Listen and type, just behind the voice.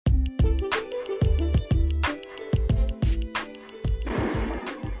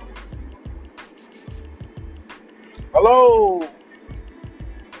Hello,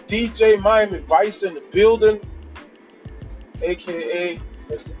 DJ Miami Vice in the building, aka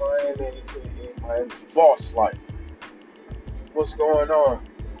Mr. Miami, aka Miami Boss Life. What's going on?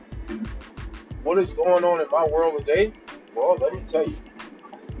 What is going on in my world today? Well, let me tell you.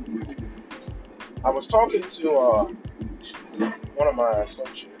 I was talking to one of my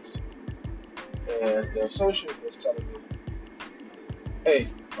associates, and the associate was telling me, "Hey,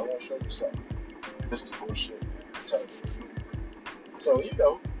 I want to show you something." Mr. Bullshit, I'm telling you. So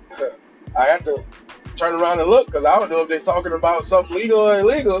I had to turn around and look because I don't know if they're talking about something legal or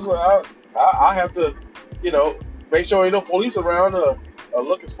illegal. So I have to, you know, make sure ain't no police around or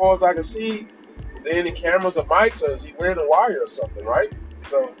look as far as I can see. If there any cameras or mics, or is he wearing a wire or something, right?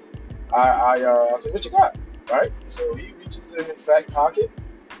 So I said, "What you got?" Right? So he reaches in his back pocket,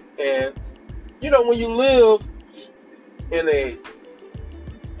 and when you live in a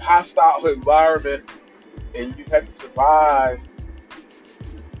hostile environment and you have to survive,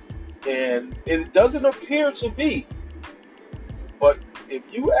 and it doesn't appear to be, but if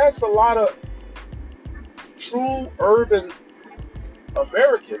you ask a lot of true urban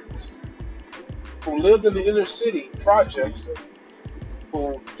Americans who lived in the inner city projects,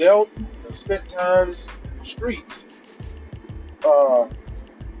 who dealt and spent times in the streets,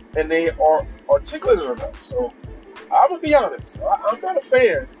 and they are articulate enough. So I'm gonna be honest, I'm not a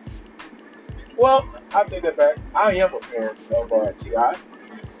fan. Well, I take that back. I am a fan of Ti.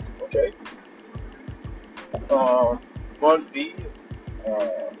 Okay, Bun B, uh,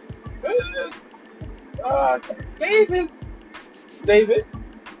 uh, David, David,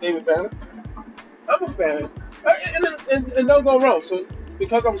 David Banner. I'm a fan, and don't go wrong. So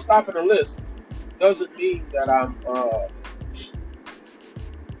because I'm stopping the list doesn't mean that I'm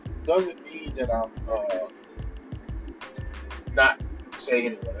not saying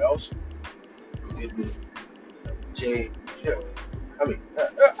anyone else. 50, J, I mean,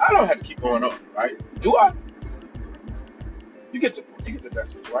 I don't have to keep going on, right? Do I? You get the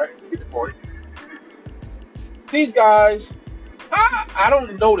message, right? You get the point. These guys, I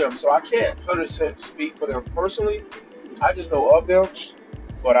don't know them, so I can't 100% speak for them personally. I just know of them,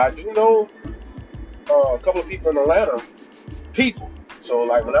 but I do know a couple of people in Atlanta. People. So,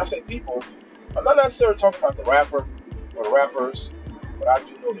 like, when I say people, I'm not necessarily talking about the rapper or the rappers, but I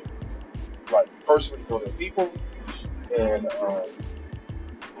do know them. Like, personally know them people, and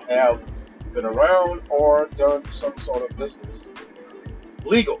have been around or done some sort of business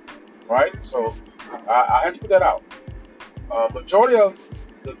legal, right? So I had to put that out. Majority of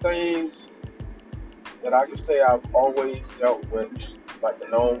the things that I can say I've always dealt with, like the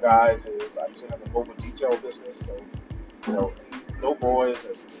known guys, is I used to have a mobile detail business. So, no boys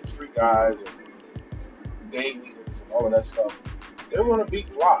and street guys and gang leaders and all of that stuff. They want to be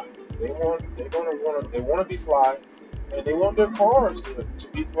fly. They want to be fly, and they want their cars to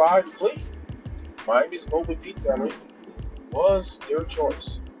be fly and clean. Miami's mobile detailing was their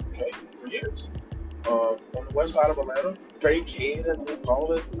choice, okay, for years. On the west side of Atlanta, Bankhead, as they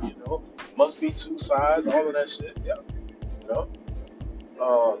call it, must be two sides, all of that shit, yeah, you know.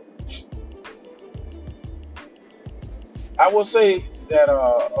 Um, I will say that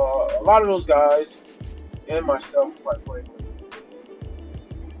a lot of those guys, and myself, quite frankly,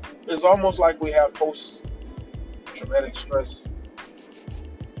 it's almost like we have post-traumatic stress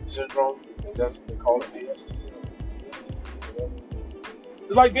syndrome. I think that's what they call it, PST, PST, whatever it is.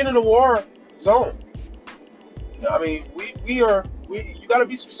 It's like being in a war zone. I mean, you got to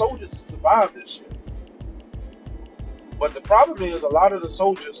be some soldiers to survive this shit. But the problem is, a lot of the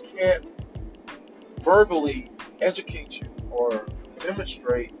soldiers can't verbally educate you or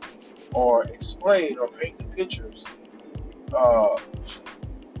demonstrate or explain or paint the pictures uh,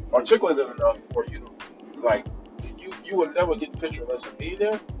 articulated enough for you to, like, you would never get the picture unless you be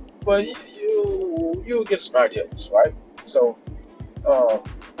there, but you'll get some ideas, right? So,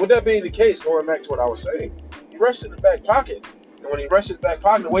 with that being the case, going back to what I was saying, he rushed in the back pocket, and when he rushed in the back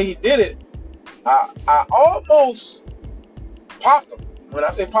pocket, the way he did it, I almost popped him. When I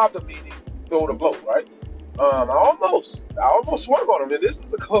say popped him, meaning throw the blow, right? I almost swung on him, and this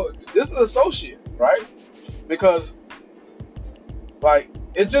is an associate, right? Because, like,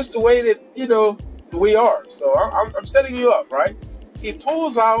 it's just the way that we are. So I'm setting you up, right? He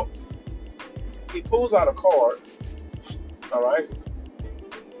pulls out a card, all right,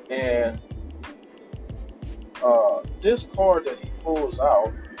 and this card that he pulls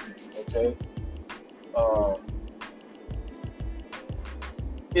out, okay, um,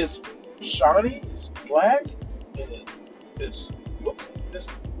 is shiny, it's black, and looks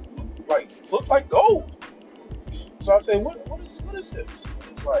like gold. So I say, what is this?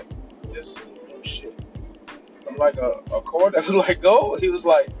 He's like, this is new shit. I'm like a cord that looked like gold. He was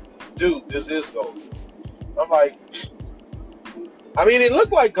like, dude, this is gold. I'm like, I mean, it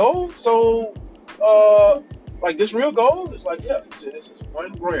looked like gold, so like this real gold? It's like, yeah. He said this is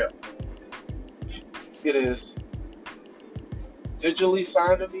 1 gram. It is digitally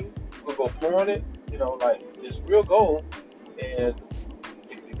signed to me. You could go pawn it. Like it's real gold, and it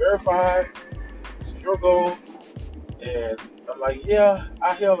can be verified. This is your gold, and I'm like, yeah,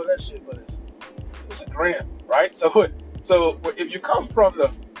 I held of that shit, but it's a gram, right? So if you come from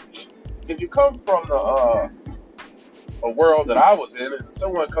the a world that I was in, and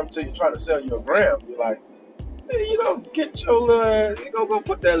someone come to you trying to sell you a gram, you're like, hey, get your little, go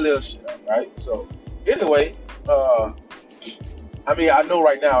put that little shit up, right? So anyway, I mean, I know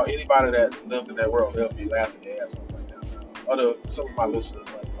right now anybody that lived in that world, they'll be laughing their ass off right now. Some of my listeners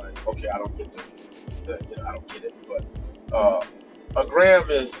might be like, okay, I don't get I don't get it, but a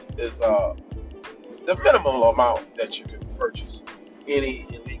gram is the minimum amount that you can purchase any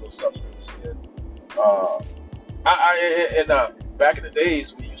illegal substance. And back in the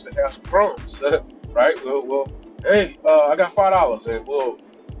days, we used to have some crumbs, right? Well, hey, I got $5, and we'll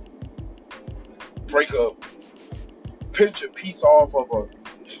pinch a piece off of a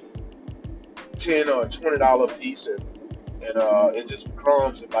 $10 or $20 piece, and it's just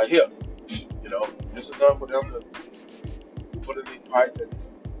crumbs and like here, just enough for them to put it in the pipe and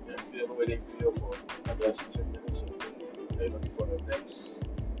feel the way they feel for, I guess, 10 minutes, and they're looking for the next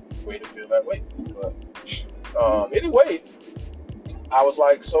way to feel that way. But anyway, I was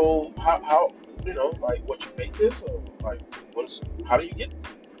like, so how like what you make this, or like how do you get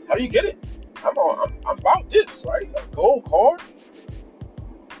it? I'm about this, right? A gold card.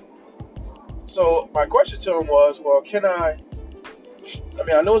 So my question to him was, well, can I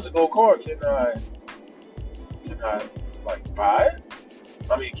mean, I know it's a gold card. Can I like buy it?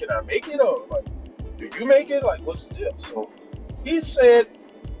 I mean, can I make it, or like, do you make it? Like, what's the deal? So he said,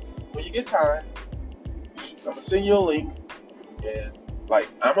 when you get time, I'm gonna send you a link, and like,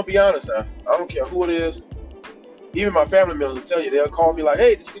 I'm gonna be honest now. I don't care who it is. Even my family members will tell you. They'll call me like,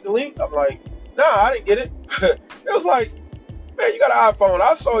 hey, did you get the link? I'm like, nah, I didn't get it. It was like, man, you got an iPhone.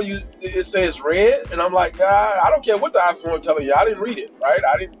 I saw you. It says red, and I'm like, I don't care what the iPhone telling you. I didn't read it, right?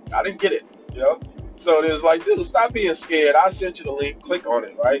 I didn't get it. So it was like, dude, stop being scared. I sent you the link. Click on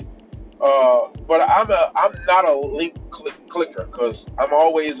it, right? But I'm not a link clicker, because I'm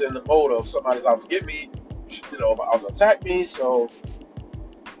always in the mode of somebody's out to get me, out to attack me. So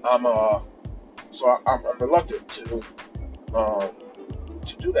I'm reluctant to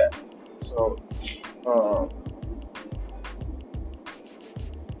do that. So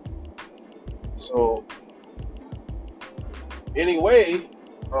anyway,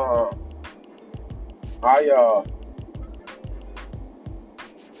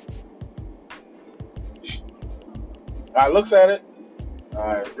 I looks at it,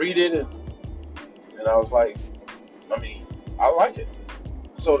 I read it, and I was like, I mean, I like it.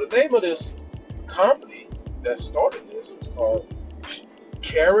 So the name of this company that started this is called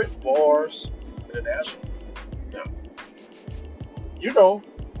Karatbars International. Now,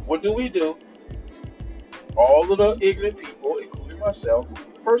 what do we do? All of the ignorant people, including myself,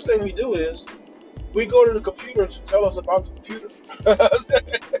 the first thing we do is we go to the computer to tell us about the computer.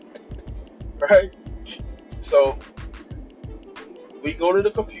 Right? So we go to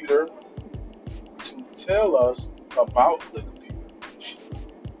the computer to tell us about the computer.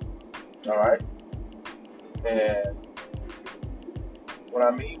 All right? And what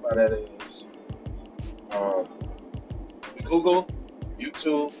I mean by that is we Google,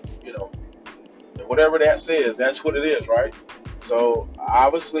 YouTube, and whatever that says, that's what it is, right? So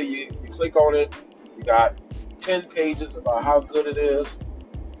obviously you click on it, you got 10 pages about how good it is.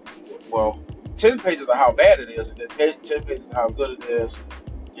 Well, 10 pages of how bad it is, and then 10 pages of how good it is.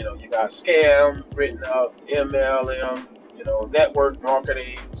 You got scam written up, MLM, network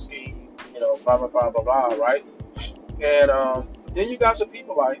marketing scheme, blah, blah, blah, blah, blah, right? And then you got some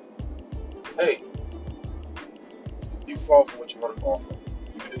people like, hey, you can fall for what you want to fall for.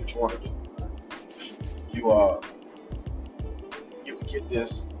 You can do what you want to do. You can get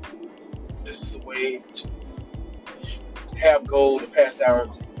this. This is a way to have gold to pass down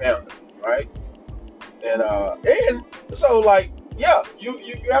to your family, right? And so, like, yeah,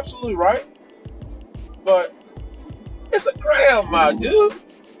 you're absolutely right. But it's a gram, my dude.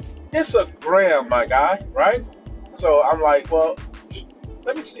 It's a gram, my guy, right? So I'm like, well,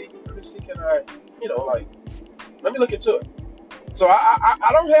 let me see. Can I, let me look into it. So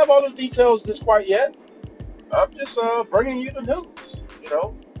I don't have all the details just quite yet. I'm just bringing you the news,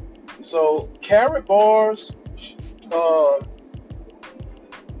 So Karatbars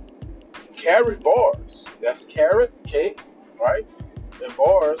Carrot Bars. That's carrot cake, right? And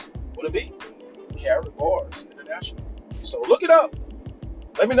bars with a B. Carrot Bars International. So look it up.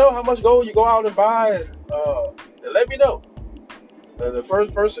 Let me know how much gold you go out and buy, and let me know. The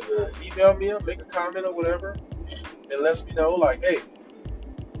first person to email me or make a comment or whatever, and lets me know, like, hey,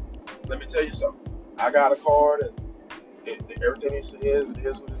 let me tell you something. I got a card, and everything it says, it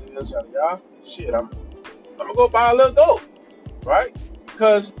is what it is, yada yada. Shit, I'm gonna go buy a little gold, right?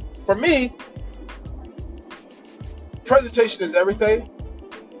 Because for me, presentation is everything.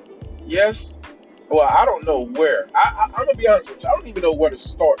 Yes. Well, I don't know where. I'm gonna be honest with you. I don't even know where to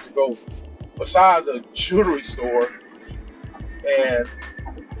start to go besides a jewelry store. And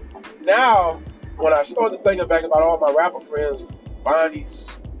now, when I start to thinking back about all my rapper friends buying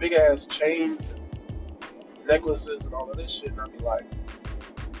these big ass chain necklaces and all of this shit, and I be like,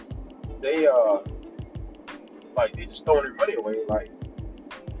 they just throwing their money away. Like,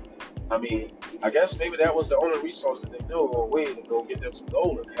 I mean, I guess maybe that was the only resource that they knew or way to go get them some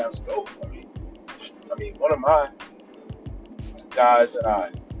gold and have some gold. I mean, one of my guys that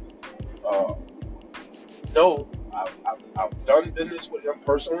I know, I've done business with him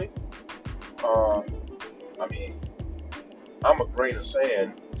personally. I mean, I'm a grain of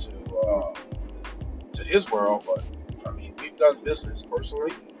sand to his world, but I mean, we've done business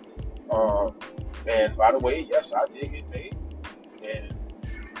personally. And by the way, yes, I did get paid, and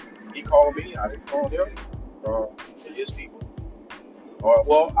he called me. I didn't call him. And his people, or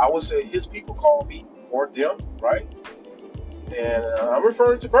well, I would say his people called me for them, right? And I'm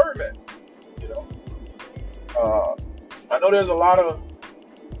referring to Birdman. You know, I know there's a lot of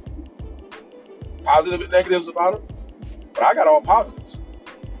positive and negatives about him, but I got all positives.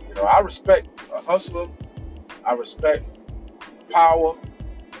 You know, I respect a hustler, I respect power,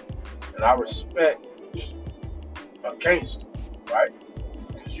 and I respect a gangster, right?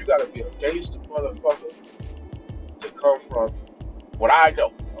 Because you gotta be a gangster motherfucker to come from what I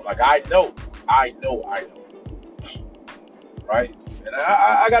know. Like I know. Right? And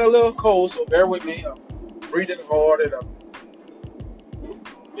I got a little cold, so bear with me. I'm breathing hard and I'm,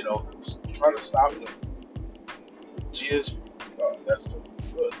 trying to stop the jizz. That's the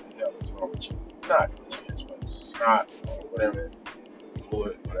what the hell is wrong with you? Not jizz, but snot or whatever,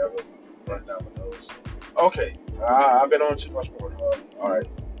 fluid, whatever, running down my nose. Okay, I've been on too much more. Alright,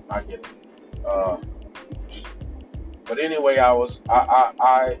 I get it. But anyway,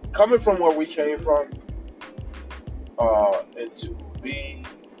 I coming from where we came from, and to be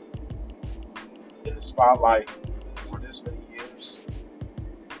in the spotlight for this many years,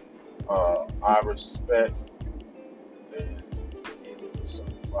 I respect, and it is a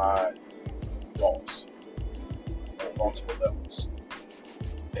certified boss on multiple levels.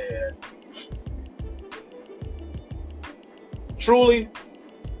 And truly,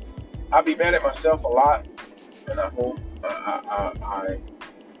 I be mad at myself a lot, and I hope I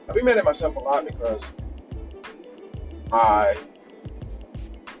be mad at myself a lot because I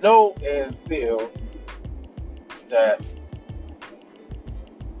know and feel that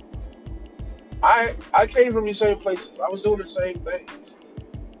I came from these same places. I was doing the same things.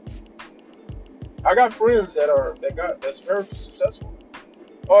 I got friends that's very successful,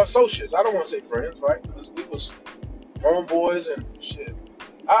 or associates. I don't want to say friends, right? Because we was homeboys and shit.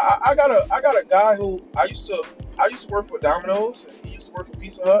 I got a guy who I used to work for Domino's, and he used to work for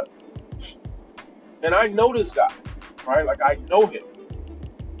Pizza Hut, and I know this guy, right? Like I know him.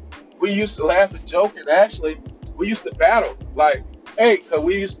 We used to laugh and joke, and actually we used to battle. Like, hey, cause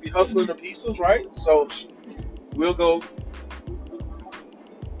we used to be hustling the pizzas, right? So we'll go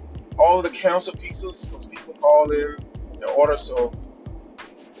all the counts of pizzas because people call in and order. So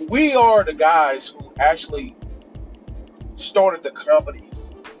we are the guys who actually started the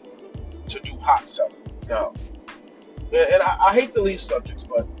companies to do hot selling. Now, and I hate to leave subjects,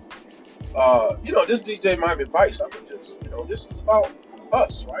 but this DJ Miami Vice, I mean, just this is about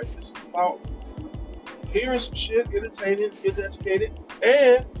us, right? This is about hearing some shit, entertaining, getting educated,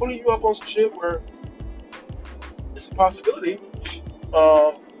 and putting you up on some shit where it's a possibility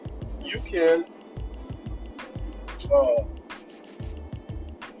you can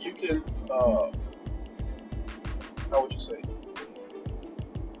how would you say,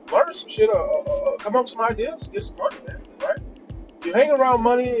 learn some shit, come up with some ideas, get some money, man, right? You hang around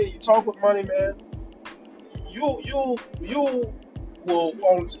money and you talk with money, man, you will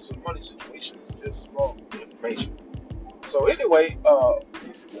fall into some money situations just from the information. So anyway,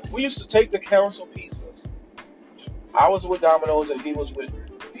 we used to take the council pizzas. I was with Domino's and he was with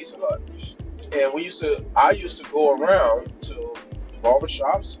Pizza Hut, and I used to go around to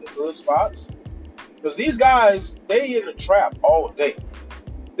barbershops, the good spots, because these guys, they in the trap all day.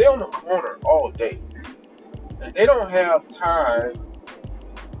 they're on the corner all day, and they don't have time,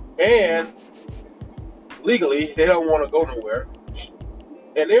 and legally they don't want to go nowhere,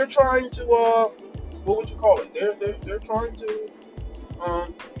 and they're trying to what would you call it? They're trying to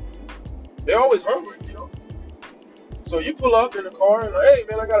they're always hungry, you know. So you pull up in the car and like, hey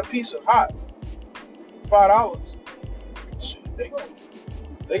man, I got a piece of hot $5. Shit, they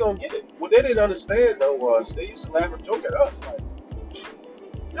gonna get it. What they didn't understand though was they used to laugh and joke at us like,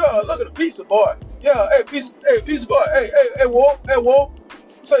 yo, look at the pizza boy. Yeah, pizza boy. Hey, Wolf. Say, Wolf.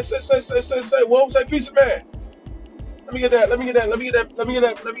 Say, pizza man. Let me get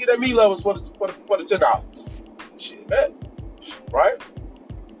that meat levels for the $10. Shit, man. Right?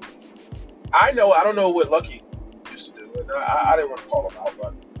 I don't know what Lucky used to do, and I didn't want to call him out,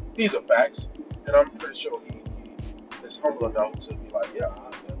 but these are facts, and I'm pretty sure he is humble enough to be like, yeah,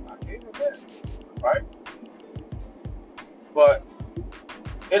 I came from that, right? But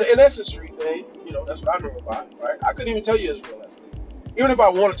and that's a street thing, you know. That's what I know about it, right? I couldn't even tell you his real last name. Even if I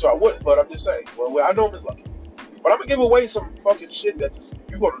wanted to, I wouldn't. But I'm just saying. Well, I know him as Lucky. But I'm gonna give away some fucking shit that just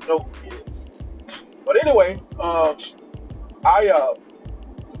you're gonna know who he is. But anyway, I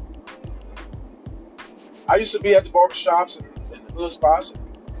used to be at the barbershops and the little spots. And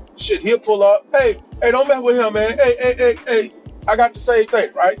shit, he'll pull up. Hey, don't mess with him, man. Hey. I got the same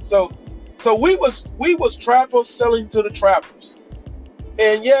thing, right? So we was trappers selling to the trappers.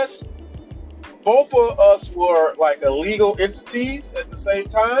 And yes, both of us were like illegal entities at the same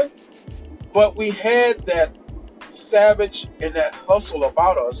time, but we had that savage and that hustle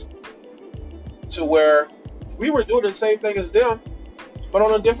about us to where we were doing the same thing as them, but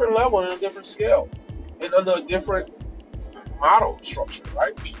on a different level and a different scale and under a different model structure,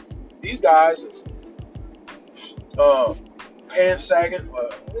 right? These guys is pants sagging.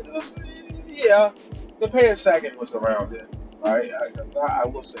 The pants sagging was around then, right? Because I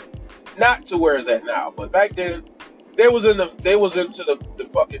will say, not to where it's at now, but back then they was into the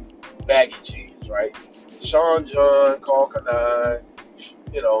fucking baggy jeans, right? Sean John, Carl Kanai,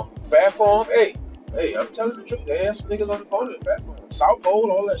 you know, Fat Farm. Hey, I'm telling the truth. They had some niggas on the corner at Fat Farm, South Pole,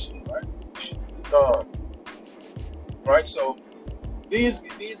 all that shit, right? Right. So these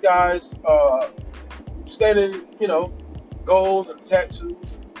guys standing, you know, goals and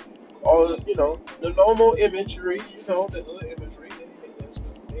tattoos, all you know, the normal imagery, you know, the imagery.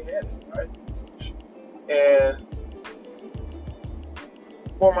 They had it, right? And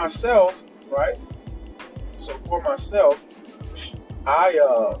for myself, right? So for myself, I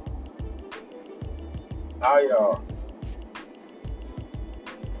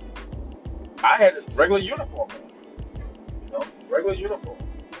had a regular uniform, you know, regular uniform,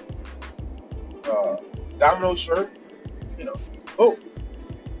 domino shirt, you know, boom.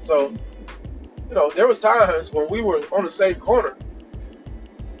 So, you know, there was times when we were on the same corner.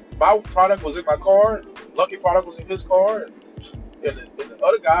 My product was in my car, Lucky product was in his car, and the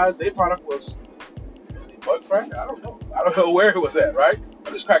other guys, their product was butt crack. I don't know where it was at, right?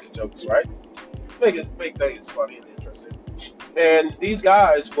 I'm just cracking jokes, right? Make things funny and interesting. And these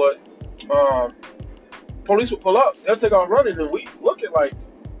guys would, police would pull up, they'll take off running, and we looking like,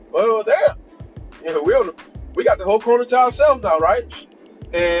 well, damn, you know, we got the whole corner to ourselves now, right?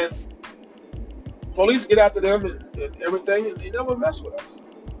 And police get after them and everything, and they never mess with us.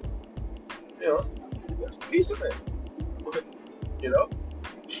 You know, that's the piece of it. You know,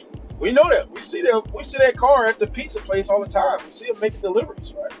 we know that. We see that car at the pizza place all the time. We see them making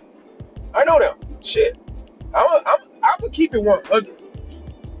deliveries, right? I know them. Shit, I'm gonna keep it 100.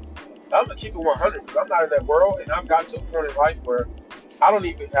 I'm gonna keep it 100 because I'm not in that world, and I've got to a point in life where I don't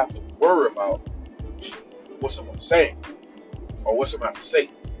even have to worry about what someone's saying or what somebody say.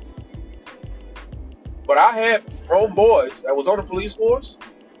 But I had homeboys that was on the police force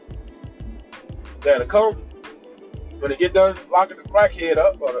that'll come when they get done locking the crackhead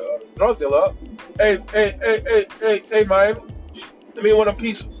up or the drug dealer up. Hey, Miami, let me one of them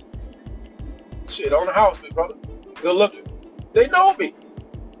pieces. Shit, on the house, big brother. Good looking. They know me.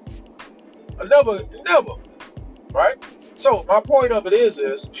 I never, right? So my point of it is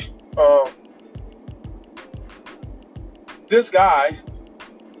this guy,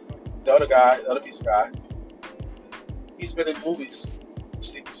 the other piece of guy, he's been in movies.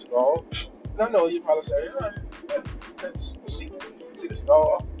 Steven Seagal. And I know you probably say, that's Steven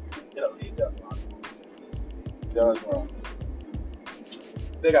Seagal. You know, he does a lot of movies. He does.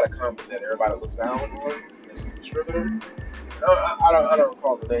 They got a company that everybody looks down on. It's a distributor. I don't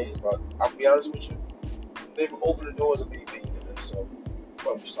recall the names, but I'll be honest with you. They've opened the doors of me being in this, so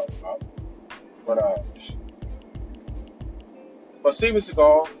what I'm just talking about. But Steven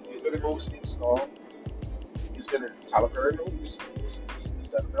Seagal, he's been in movies. Steven Seagal, He's been in Tyler Perry movies. Is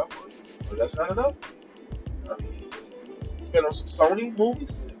that enough for you? Or that's not enough? I mean, he's been on some Sony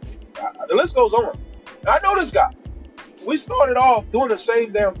movies. The list goes on. And I know this guy. We started off doing the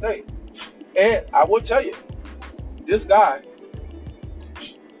same damn thing. And I will tell you, this guy,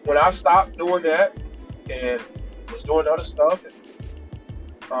 when I stopped doing that and was doing other stuff,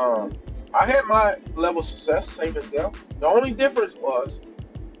 I had my level of success, same as them. The only difference was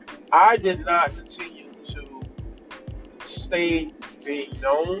I did not continue to stay being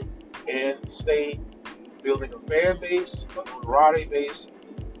known and stay building a fan base, a notoriety base,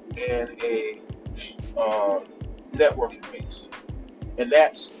 and a networking base. And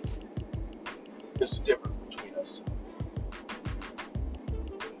that's the difference between us.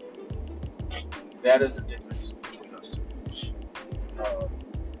 That is the difference between us. Um,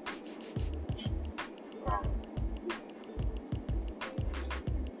 um,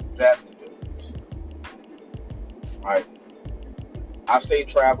 that's the difference. Right? I stay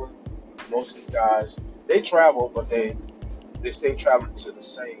traveling. Most of these guys, they travel, but they stay traveling to the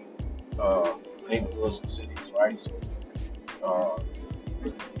same neighborhoods and cities, right? So,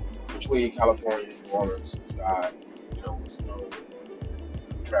 between California and New Orleans, this guy, was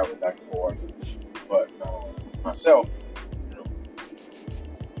traveling back and forth. But myself,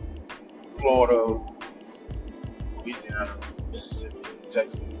 Florida, Louisiana, Mississippi,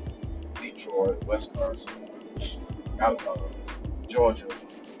 Texas, Detroit, Wisconsin, Alabama, Georgia,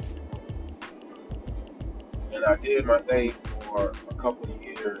 and I did my thing for a couple of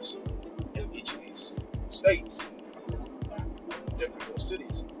years in each of these states, different little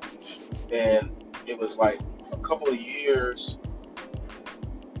cities, and it was like a couple of years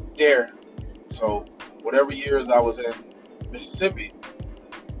there. So whatever years I was in Mississippi,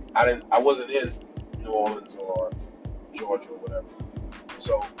 I wasn't in New Orleans or Georgia or whatever.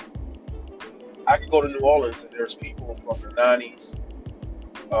 So I could go to New Orleans and there's people from the 90s,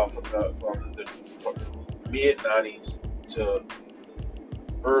 from the mid 90s to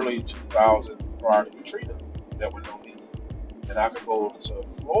early 2000 prior to Katrina that would know me. And I could go to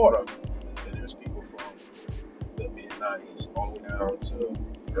Florida and there's people from the mid 90s all the way down to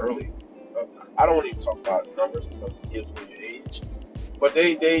early. I don't even talk about numbers because it gives me your age. But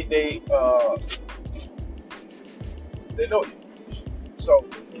they know you. So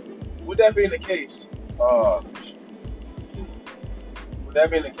with that being the case,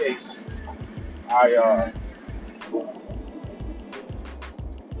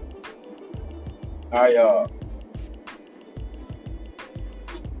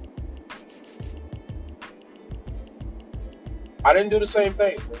 I didn't do the same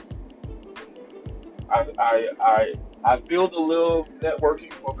things, man. I built a little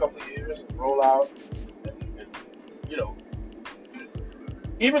networking for a couple of years and roll out, and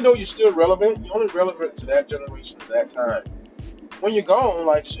even though you're still relevant, you're only relevant to that generation at that time. When you're gone,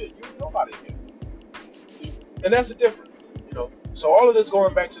 like shit, you're nobody again. And that's the difference, So all of this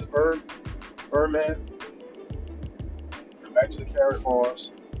going back to the Birdman, back to the carrot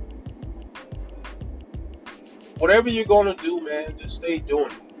bars. Whatever you're gonna do, man, just stay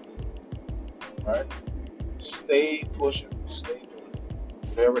doing it. Right? Stay pushing, stay doing it.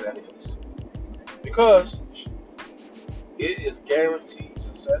 Whatever that is. Because it is guaranteed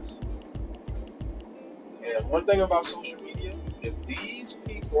success. And one thing about social media, if these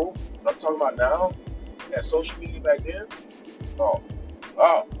people, what I'm talking about now, had social media back then,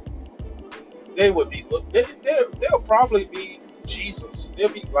 they would be, they'll probably be Jesus. They'll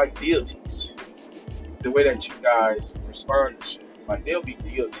be like deities. The way that you guys respond to shit. Like, they'll be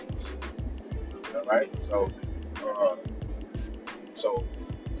deities. All right? So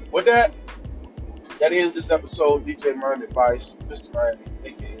with that ends this episode. DJ Miami Vice, Mr. Miami,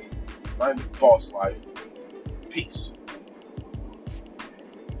 aka Miami Boss Life. Peace.